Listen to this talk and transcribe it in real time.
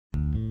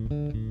Hello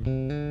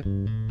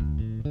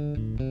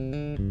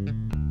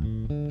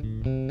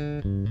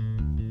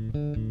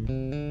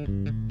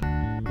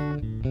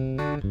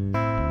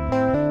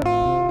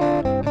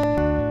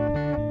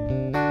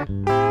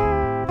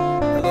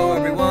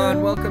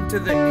everyone, welcome to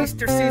the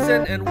Easter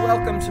season and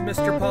welcome to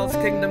Mr. Paul's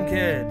Kingdom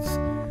Kids.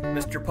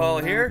 Mr. Paul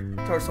here,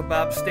 Torso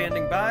Bob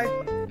standing by.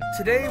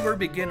 Today we're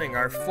beginning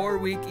our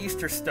 4-week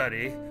Easter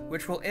study,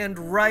 which will end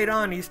right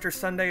on Easter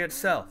Sunday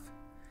itself.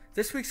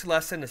 This week's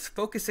lesson is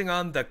focusing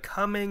on the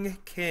coming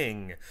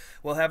King.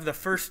 We'll have the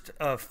first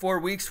 4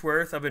 weeks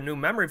worth of a new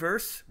memory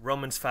verse,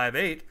 Romans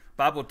 5:8.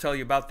 Bob will tell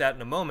you about that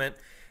in a moment.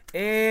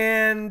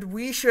 And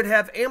we should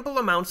have ample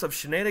amounts of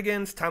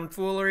shenanigans,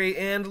 tomfoolery,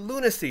 and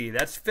lunacy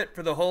that's fit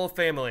for the whole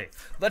family.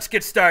 Let's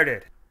get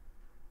started.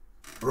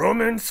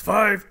 Romans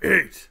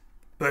 5:8.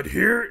 But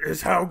here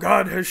is how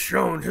God has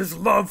shown his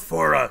love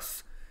for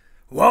us.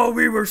 While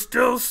we were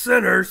still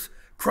sinners,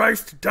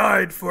 Christ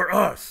died for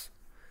us.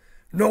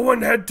 No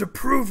one had to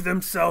prove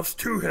themselves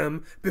to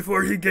him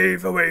before he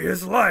gave away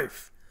his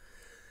life.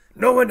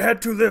 No one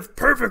had to live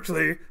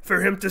perfectly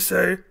for him to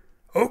say,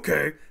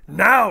 "Okay,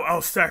 now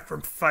I'll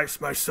sacrifice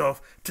myself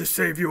to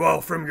save you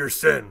all from your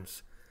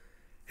sins."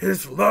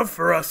 His love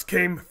for us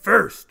came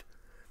first.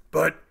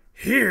 But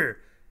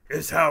here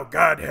is how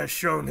God has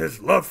shown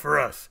his love for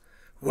us.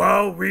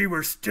 While we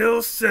were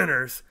still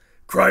sinners,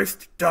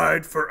 Christ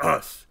died for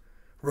us.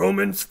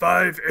 Romans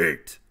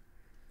 5:8.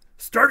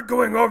 Start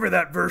going over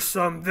that verse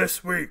some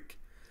this week.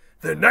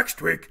 Then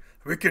next week,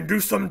 we can do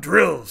some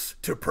drills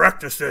to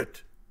practice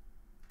it.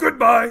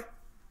 Goodbye.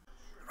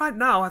 Right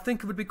now, I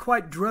think it would be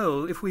quite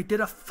droll if we did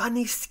a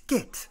funny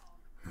skit.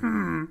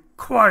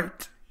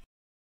 Quite.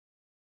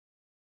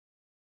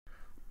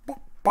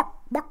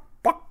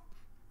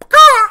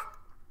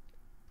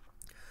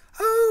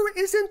 Oh,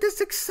 isn't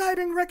this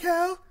exciting,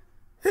 Raquel?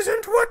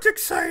 Isn't what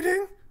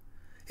exciting?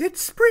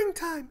 It's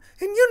springtime,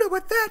 and you know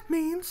what that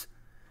means.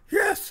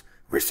 Yes,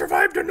 we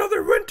survived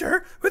another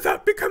winter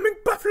without becoming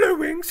buffalo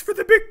wings for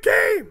the big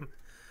game.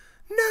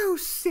 No,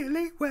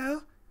 silly.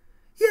 Well,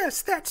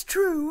 yes, that's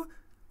true,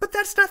 but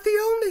that's not the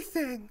only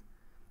thing.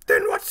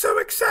 Then what's so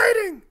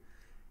exciting?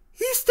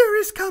 Easter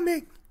is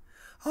coming.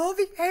 All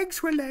the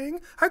eggs we're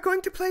laying are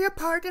going to play a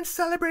part in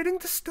celebrating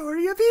the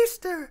story of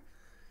Easter.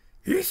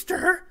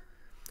 Easter?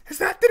 Is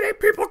that the day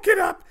people get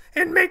up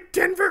and make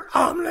Denver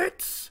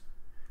omelets?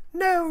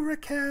 No,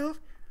 Raquel.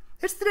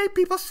 It's the day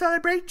people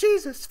celebrate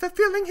Jesus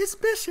fulfilling his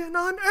mission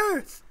on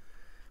earth.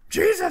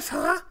 Jesus,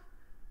 huh?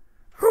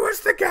 Who was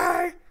the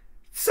guy?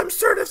 Some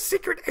sort of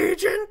secret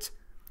agent?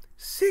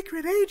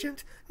 Secret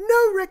agent?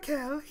 No,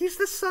 Raquel. He's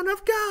the Son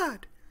of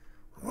God.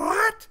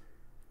 What?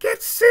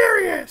 Get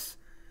serious.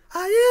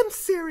 I am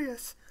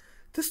serious.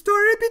 The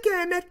story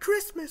began at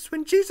Christmas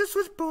when Jesus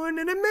was born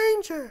in a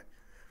manger.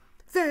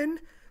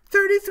 Then,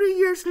 33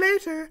 years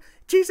later,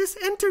 Jesus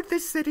entered the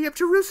city of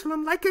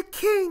Jerusalem like a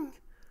king.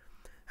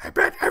 I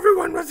bet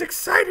everyone was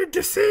excited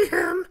to see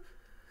him.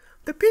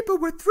 The people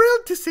were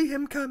thrilled to see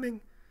him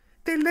coming.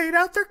 They laid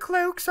out their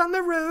cloaks on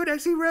the road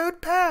as he rode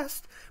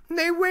past, and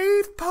they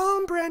waved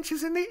palm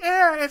branches in the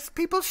air as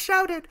people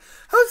shouted,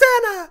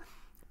 "Hosanna!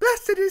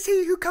 Blessed is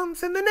he who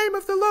comes in the name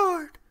of the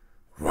Lord."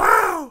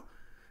 Wow!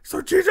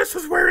 So Jesus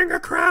was wearing a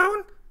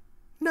crown?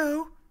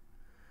 No.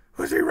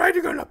 Was he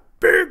riding on a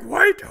big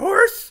white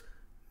horse?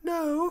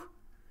 No.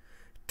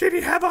 Did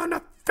he have on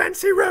a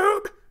fancy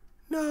robe?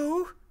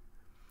 No.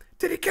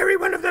 Did he carry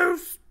one of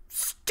those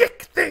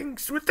stick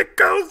things with the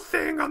gold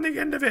thing on the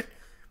end of it?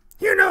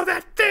 You know,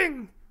 that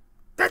thing.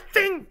 That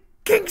thing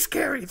kings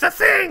carry, the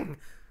thing.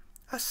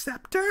 A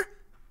scepter?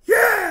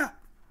 Yeah.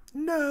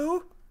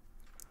 No.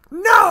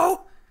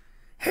 No?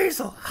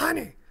 Hazel,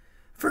 honey,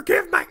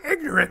 forgive my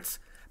ignorance,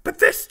 but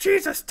this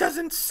Jesus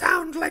doesn't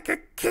sound like a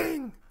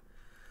king.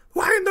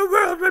 Why in the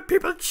world would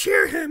people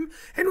cheer him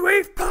and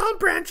wave palm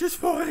branches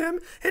for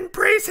him and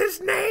praise his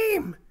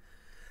name?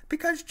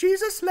 Because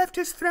Jesus left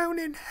his throne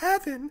in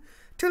heaven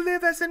to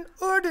live as an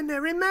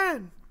ordinary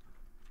man.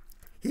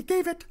 He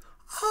gave it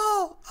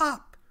all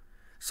up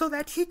so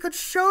that he could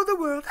show the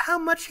world how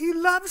much he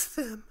loves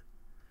them.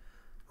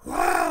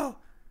 Wow!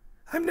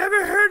 I've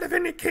never heard of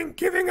any king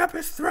giving up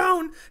his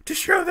throne to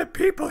show the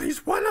people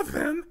he's one of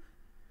them.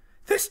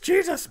 This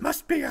Jesus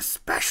must be a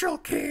special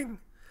king.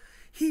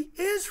 He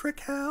is,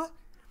 Raquel.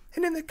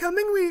 And in the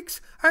coming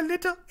weeks, our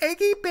little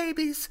eggy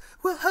babies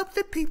will help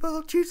the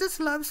people Jesus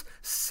loves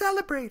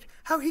celebrate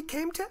how he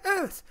came to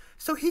earth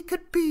so he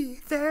could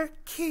be their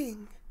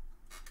king.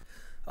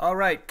 All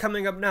right,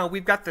 coming up now,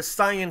 we've got the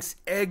Science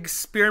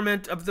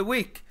Egg-Speariment of the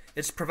Week.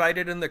 It's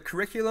provided in the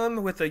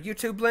curriculum with a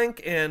YouTube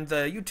link, and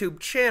the YouTube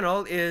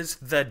channel is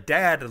The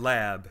Dad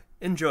Lab.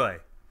 Enjoy.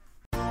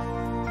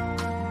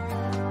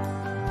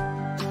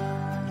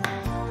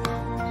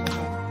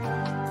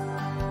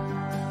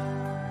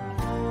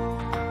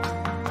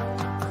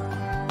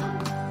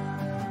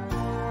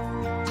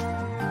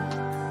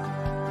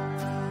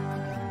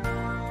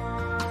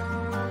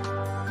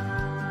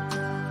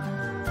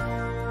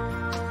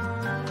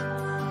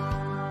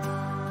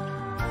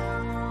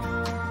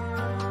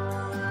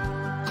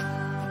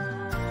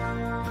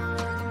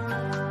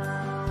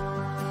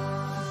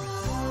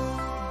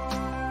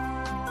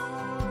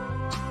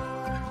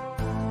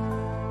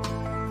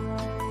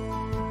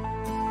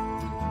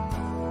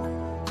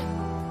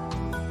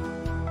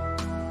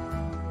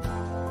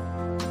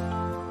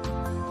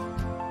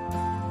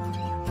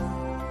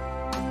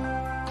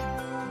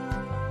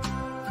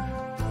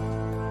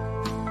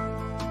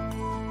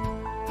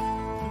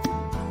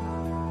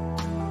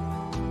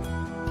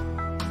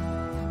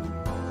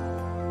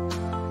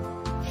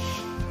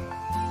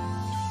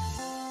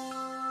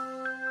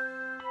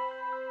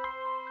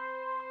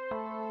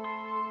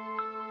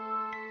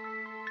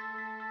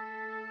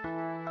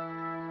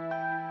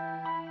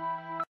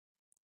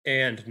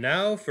 And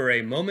now for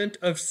a moment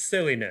of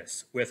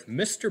silliness with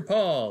Mr.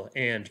 Paul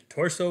and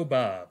Torso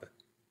Bob.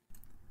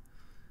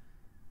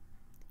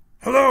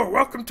 Hello,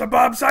 welcome to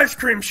Bob's Ice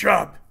Cream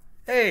Shop.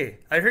 Hey,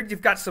 I heard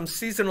you've got some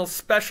seasonal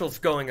specials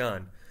going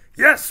on.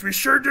 Yes, we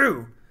sure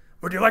do.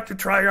 Would you like to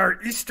try our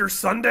Easter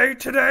sundae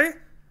today?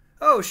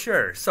 Oh,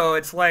 sure. So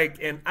it's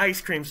like an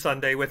ice cream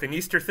sundae with an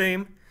Easter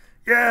theme?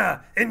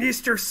 Yeah, an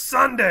Easter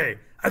sundae.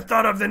 I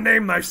thought of the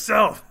name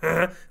myself.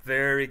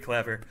 Very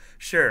clever.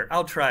 Sure,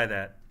 I'll try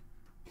that.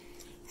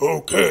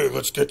 Okay,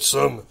 let's get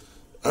some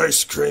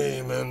ice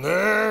cream in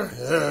there.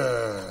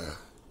 Yeah.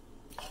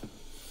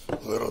 A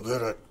little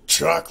bit of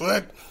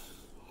chocolate.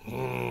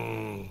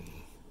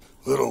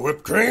 Little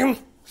whipped cream.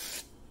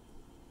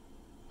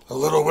 A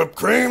little whipped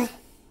cream.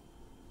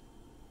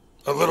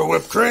 A little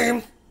whipped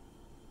cream.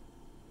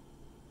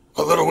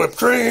 A little whipped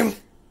cream.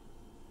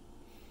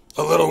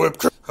 A little whipped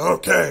cream.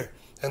 Okay,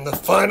 and the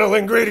final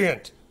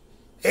ingredient,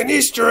 an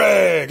Easter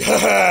egg.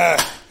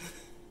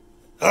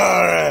 All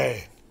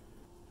right.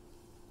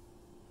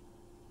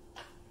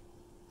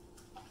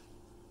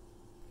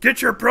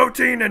 Get your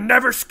protein and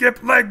never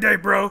skip leg day,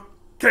 bro.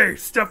 Okay,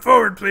 step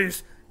forward,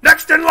 please.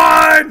 Next in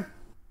line!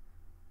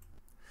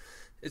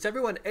 Is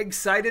everyone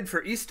excited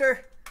for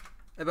Easter?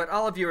 I bet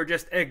all of you are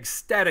just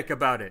ecstatic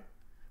about it.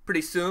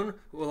 Pretty soon,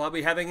 we'll all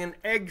be having an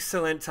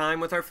excellent time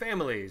with our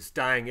families,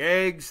 dyeing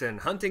eggs and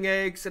hunting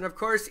eggs, and of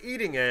course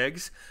eating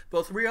eggs,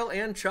 both real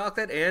and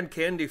chocolate and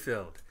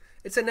candy-filled.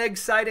 It's an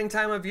exciting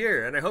time of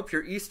year, and I hope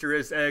your Easter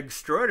is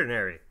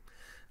extraordinary.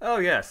 Oh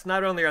yes,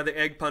 not only are the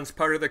egg puns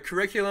part of the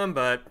curriculum,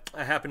 but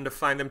I happen to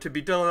find them to be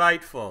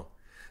delightful.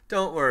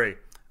 Don't worry,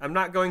 I'm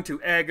not going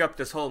to egg up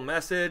this whole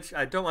message.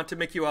 I don't want to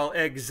make you all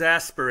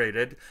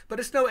exasperated, but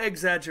it's no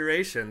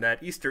exaggeration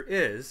that Easter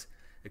is,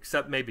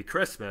 except maybe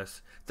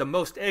Christmas, the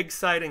most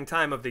exciting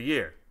time of the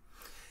year.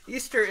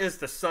 Easter is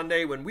the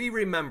Sunday when we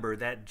remember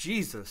that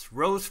Jesus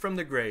rose from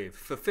the grave,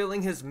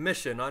 fulfilling his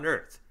mission on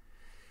earth.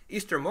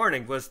 Easter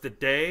morning was the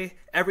day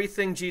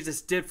everything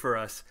Jesus did for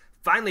us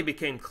finally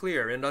became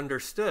clear and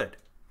understood.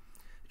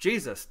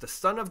 Jesus, the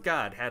Son of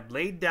God, had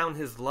laid down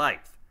his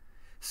life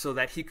so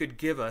that he could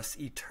give us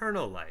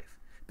eternal life.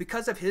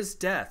 Because of his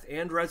death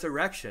and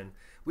resurrection,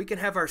 we can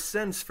have our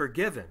sins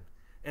forgiven,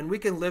 and we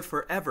can live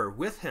forever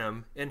with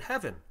him in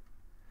heaven.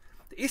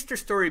 The Easter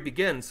story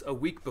begins a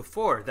week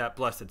before that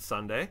blessed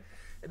Sunday.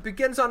 It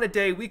begins on a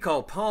day we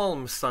call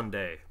Palm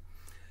Sunday.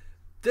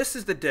 This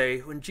is the day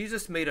when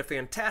Jesus made a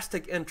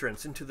fantastic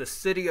entrance into the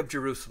city of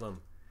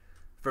Jerusalem.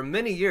 For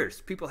many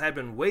years, people had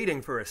been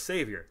waiting for a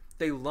savior.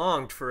 They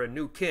longed for a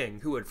new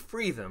king who would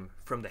free them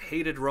from the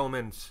hated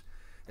Romans.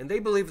 And they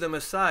believed the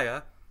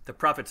Messiah, the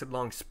prophets had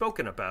long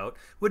spoken about,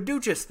 would do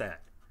just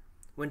that.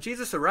 When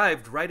Jesus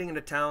arrived riding into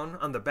town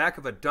on the back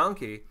of a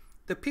donkey,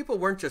 the people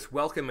weren't just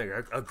welcoming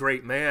a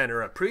great man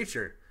or a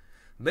preacher.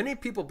 Many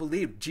people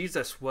believed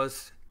Jesus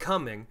was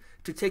coming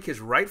to take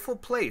his rightful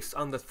place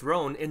on the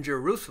throne in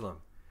Jerusalem,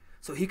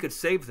 so he could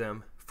save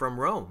them from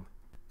Rome.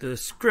 The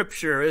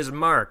scripture is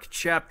Mark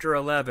chapter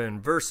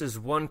 11, verses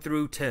 1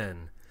 through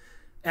 10.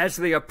 As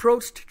they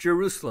approached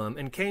Jerusalem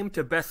and came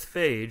to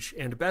Bethphage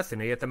and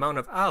Bethany at the Mount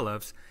of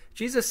Olives,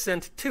 Jesus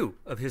sent 2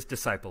 of his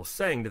disciples,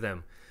 saying to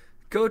them,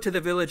 "Go to the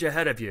village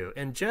ahead of you,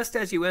 and just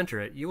as you enter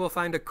it, you will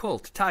find a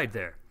colt tied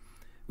there,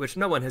 which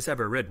no one has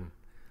ever ridden.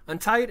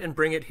 Untie it and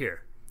bring it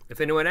here.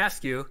 If anyone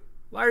asks you,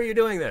 'Why are you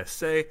doing this?'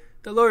 say,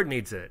 'The Lord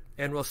needs it,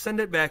 and will send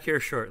it back here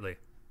shortly.'"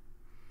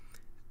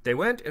 They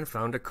went and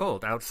found a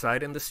colt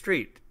outside in the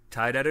street,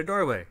 tied at a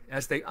doorway.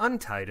 As they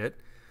untied it,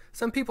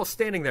 some people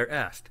standing there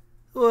asked,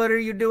 "What are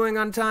you doing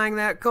untying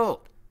that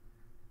colt?"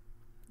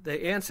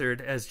 They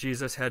answered as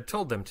Jesus had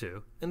told them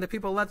to, and the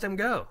people let them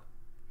go.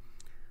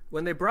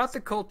 When they brought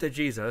the colt to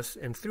Jesus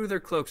and threw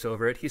their cloaks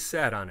over it, he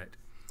sat on it.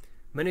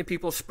 Many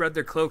people spread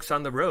their cloaks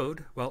on the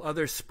road, while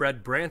others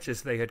spread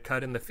branches they had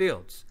cut in the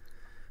fields.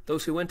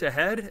 Those who went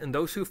ahead and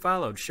those who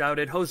followed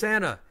shouted,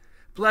 "Hosanna!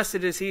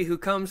 Blessed is he who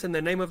comes in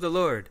the name of the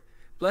Lord.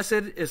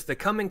 Blessed is the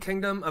coming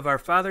kingdom of our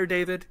father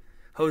David.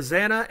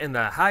 Hosanna in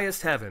the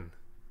highest heaven."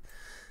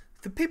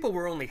 The people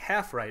were only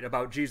half right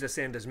about Jesus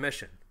and his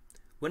mission.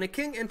 When a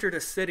king entered a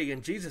city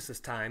in Jesus'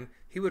 time,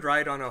 he would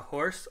ride on a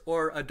horse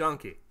or a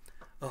donkey.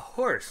 A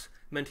horse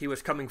meant he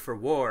was coming for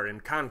war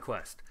and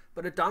conquest,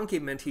 but a donkey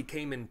meant he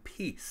came in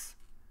peace.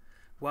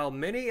 While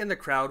many in the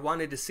crowd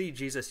wanted to see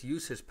Jesus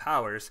use his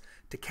powers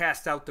to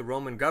cast out the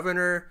Roman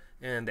governor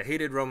and the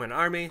hated Roman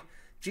army,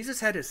 Jesus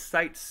had his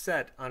sights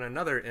set on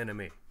another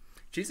enemy.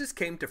 Jesus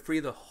came to free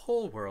the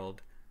whole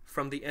world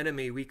from the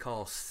enemy we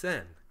call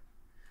sin.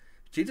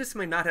 Jesus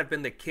may not have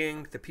been the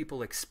king the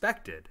people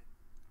expected,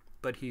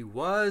 but he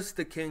was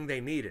the king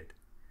they needed.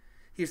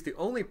 He's the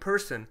only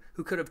person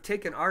who could have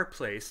taken our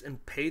place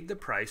and paid the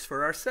price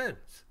for our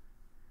sins.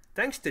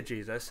 Thanks to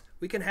Jesus,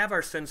 we can have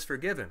our sins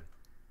forgiven.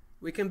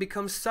 We can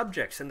become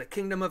subjects in the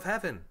kingdom of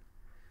heaven.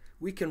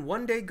 We can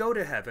one day go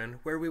to heaven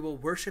where we will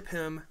worship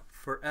him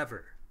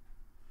forever.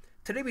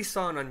 Today we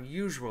saw an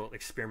unusual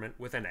experiment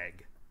with an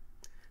egg.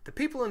 The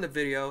people in the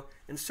video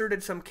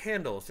inserted some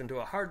candles into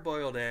a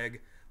hard-boiled egg,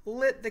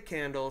 lit the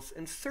candles,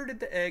 inserted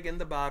the egg in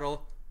the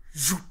bottle,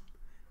 zoop,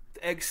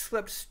 The egg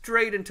slipped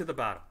straight into the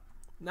bottle.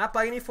 Not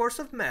by any force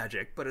of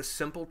magic, but a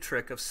simple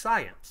trick of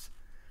science.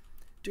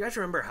 Do you guys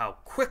remember how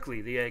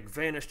quickly the egg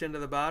vanished into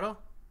the bottle?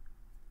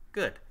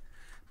 Good,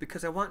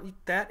 because I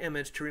want that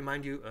image to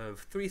remind you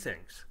of three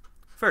things.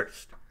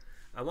 First,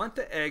 I want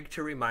the egg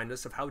to remind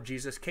us of how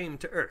Jesus came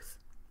to earth.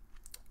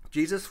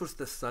 Jesus was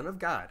the Son of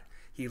God.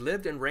 He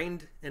lived and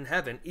reigned in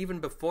heaven even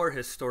before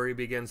his story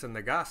begins in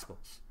the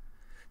Gospels.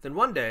 Then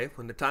one day,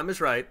 when the time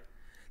is right,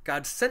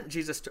 God sent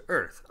Jesus to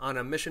earth on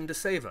a mission to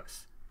save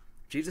us.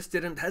 Jesus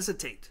didn't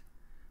hesitate.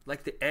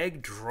 Like the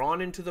egg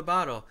drawn into the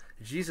bottle,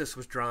 Jesus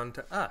was drawn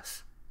to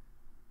us.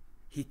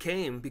 He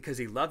came because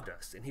he loved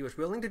us, and he was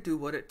willing to do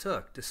what it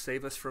took to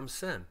save us from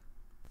sin.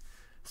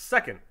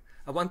 Second,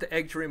 I want the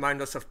egg to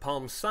remind us of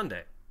Palm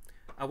Sunday.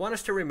 I want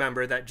us to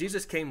remember that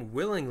Jesus came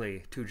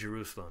willingly to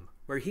Jerusalem,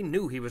 where he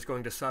knew he was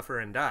going to suffer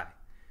and die.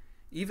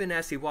 Even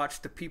as he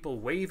watched the people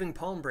waving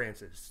palm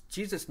branches,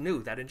 Jesus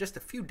knew that in just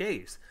a few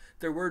days,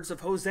 their words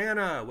of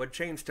Hosanna would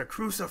change to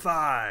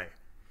crucify.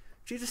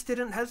 Jesus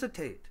didn't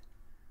hesitate.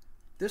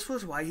 This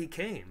was why he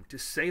came, to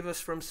save us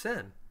from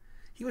sin.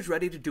 He was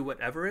ready to do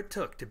whatever it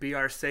took to be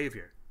our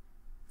Savior.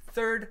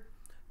 Third,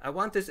 I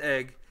want this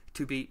egg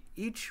to be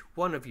each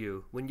one of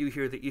you when you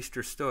hear the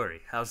Easter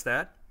story. How's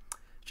that?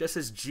 Just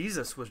as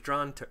Jesus was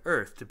drawn to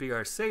earth to be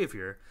our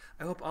Savior,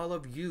 I hope all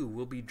of you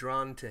will be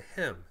drawn to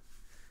him.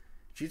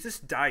 Jesus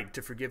died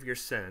to forgive your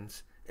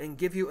sins and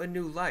give you a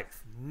new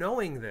life.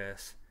 Knowing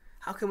this,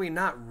 how can we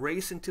not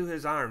race into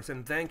his arms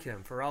and thank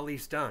him for all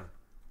he's done?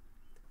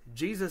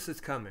 Jesus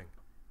is coming.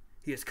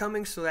 He is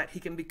coming so that he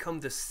can become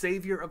the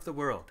Savior of the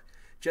world.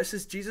 Just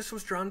as Jesus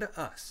was drawn to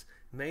us,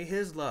 may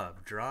his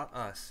love draw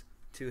us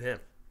to him.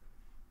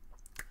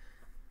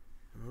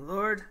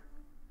 Lord,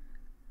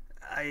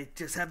 I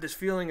just have this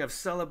feeling of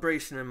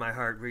celebration in my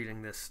heart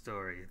reading this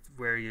story,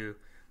 where you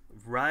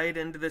ride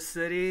into the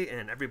city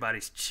and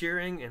everybody's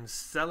cheering and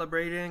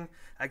celebrating.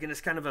 I can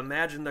just kind of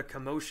imagine the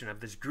commotion of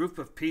this group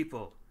of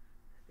people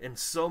and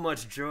so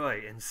much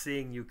joy in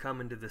seeing you come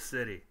into the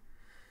city.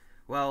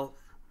 Well,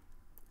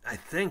 I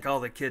think all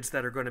the kids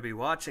that are going to be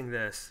watching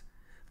this,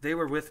 they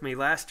were with me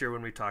last year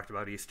when we talked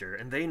about Easter,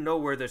 and they know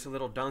where this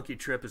little donkey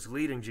trip is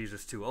leading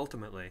Jesus to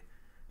ultimately,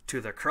 to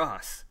the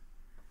cross.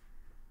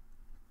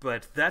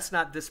 But that's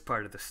not this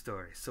part of the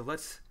story. So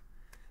let's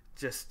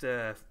just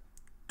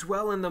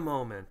dwell in the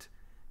moment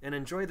and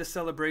enjoy the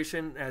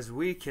celebration as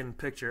we can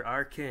picture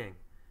our King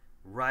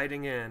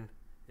riding in,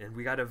 and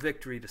we got a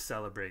victory to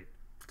celebrate.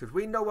 Because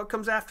we know what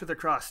comes after the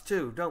cross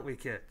too, don't we,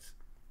 kids?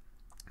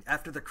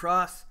 After the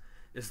cross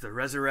is the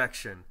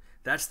resurrection.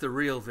 That's the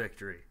real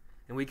victory.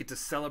 And we get to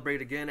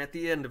celebrate again at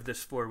the end of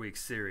this 4-week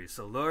series.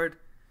 So Lord,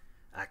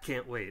 I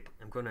can't wait.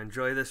 I'm going to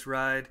enjoy this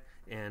ride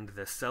and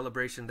the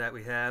celebration that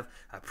we have.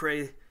 I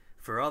pray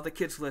for all the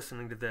kids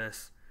listening to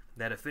this,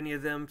 that if any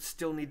of them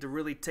still need to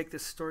really take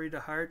this story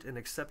to heart and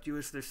accept you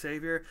as their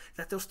Savior,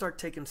 that they'll start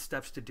taking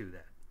steps to do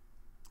that.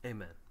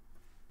 Amen.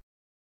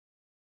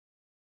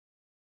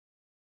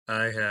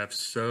 I have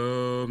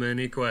so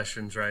many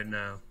questions right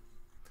now.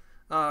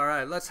 All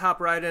right, let's hop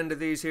right into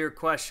these here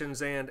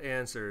questions and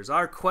answers.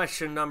 Our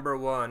question number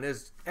 1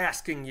 is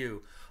asking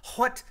you,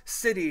 what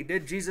city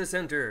did Jesus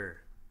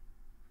enter?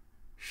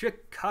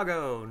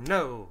 Chicago.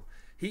 No.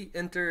 He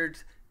entered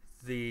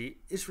the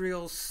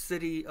Israel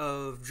city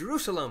of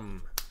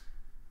Jerusalem.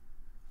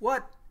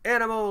 What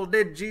animal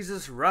did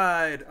Jesus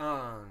ride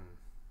on?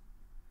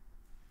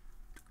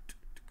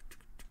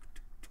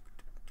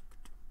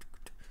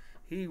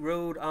 He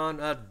rode on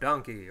a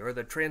donkey, or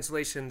the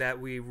translation that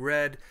we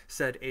read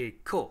said a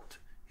colt.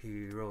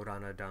 He rode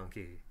on a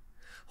donkey.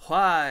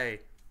 Why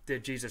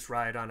did Jesus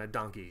ride on a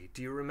donkey?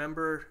 Do you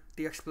remember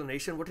the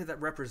explanation? What did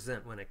that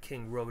represent when a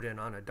king rode in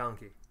on a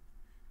donkey?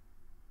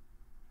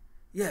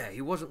 Yeah,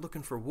 he wasn't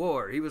looking for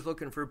war. He was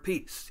looking for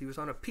peace. He was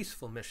on a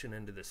peaceful mission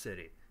into the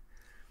city.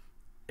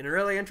 And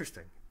really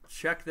interesting.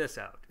 Check this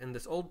out. In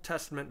this Old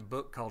Testament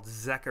book called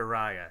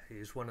Zechariah,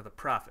 he's one of the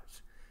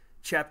prophets.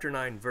 Chapter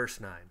 9, verse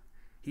 9.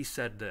 He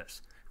said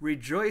this,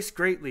 "Rejoice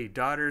greatly,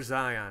 daughter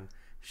Zion.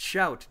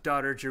 Shout,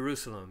 daughter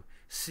Jerusalem.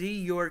 See,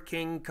 your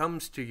king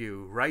comes to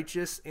you,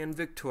 righteous and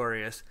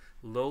victorious,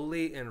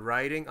 lowly and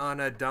riding on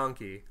a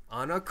donkey,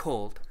 on a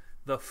colt,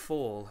 the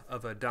foal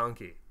of a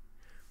donkey."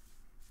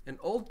 An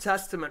Old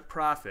Testament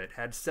prophet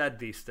had said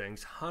these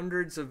things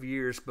hundreds of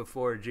years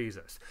before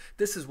Jesus.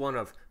 This is one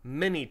of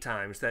many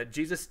times that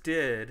Jesus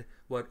did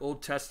what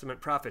Old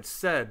Testament prophets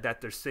said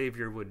that their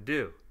Savior would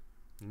do.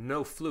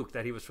 No fluke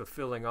that he was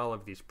fulfilling all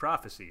of these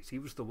prophecies. He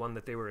was the one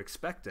that they were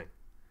expecting.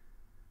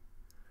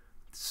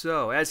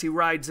 So, as he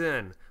rides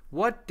in,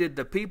 what did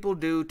the people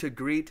do to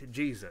greet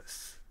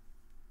Jesus?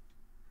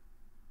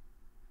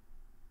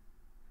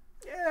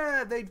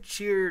 Yeah, they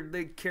cheered,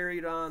 they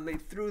carried on, they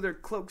threw their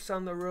cloaks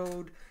on the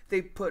road,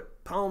 they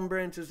put palm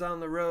branches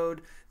on the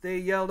road, they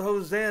yelled,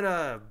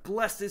 "Hosanna!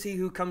 Blessed is he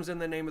who comes in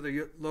the name of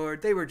the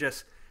Lord." They were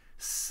just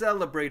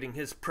celebrating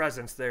his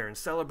presence there and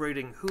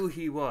celebrating who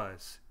he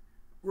was.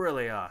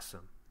 Really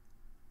awesome.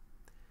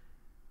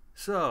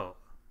 So,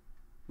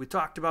 We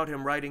talked about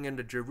him riding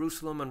into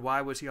Jerusalem and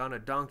why was he on a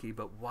donkey,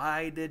 but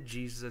why did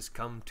Jesus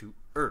come to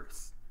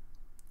earth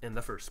in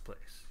the first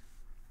place?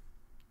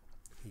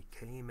 He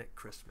came at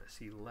Christmas.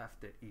 He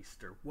left at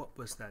Easter. What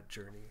was that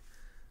journey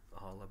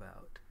all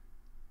about?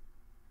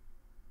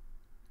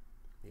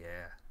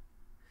 Yeah.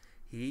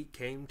 He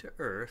came to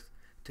earth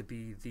to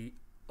be the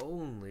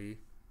only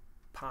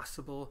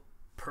possible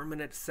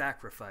permanent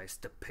sacrifice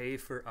to pay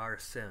for our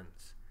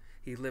sins.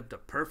 He lived a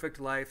perfect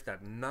life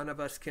that none of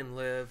us can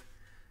live,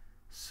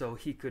 so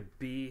he could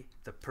be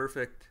the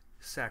perfect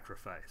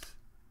sacrifice.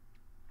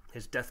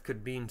 His death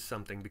could mean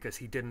something because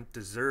he didn't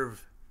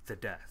deserve the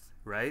death,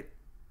 right?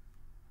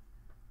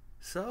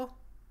 So,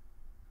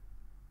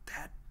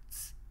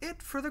 that's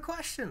it for the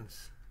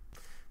questions.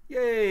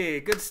 Yay,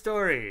 good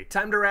story.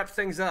 Time to wrap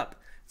things up.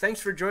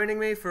 Thanks for joining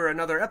me for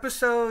another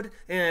episode,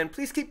 and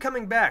please keep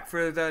coming back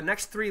for the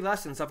next 3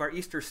 lessons of our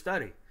Easter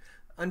study.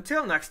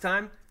 Until next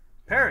time,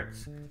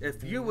 parents,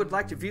 if you would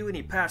like to view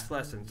any past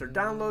lessons or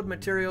download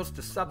materials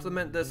to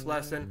supplement this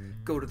lesson,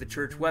 go to the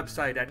church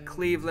website at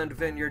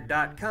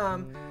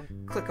clevelandvineyard.com,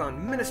 click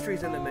on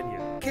Ministries in the menu,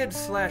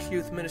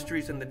 Kids/Youth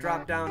Ministries in the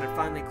drop-down, and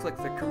finally click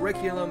the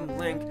curriculum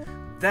link.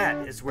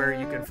 That is where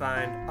you can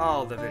find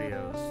all the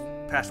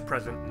videos. Past,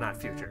 present, not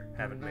future.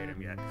 Haven't made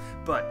them yet.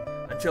 But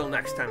until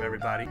next time,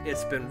 everybody,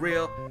 it's been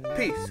real.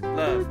 Peace,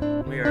 love.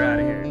 We are out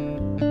of here.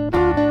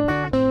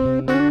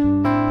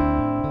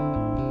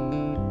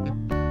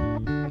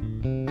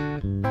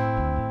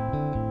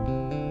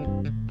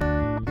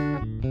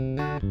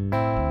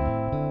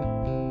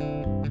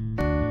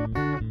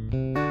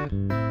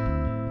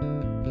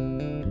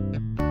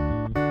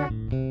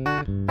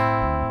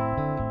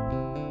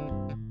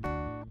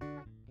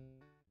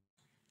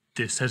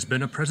 This has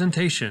been a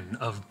presentation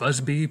of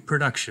Busby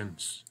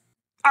Productions.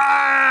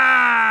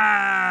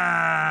 Ah!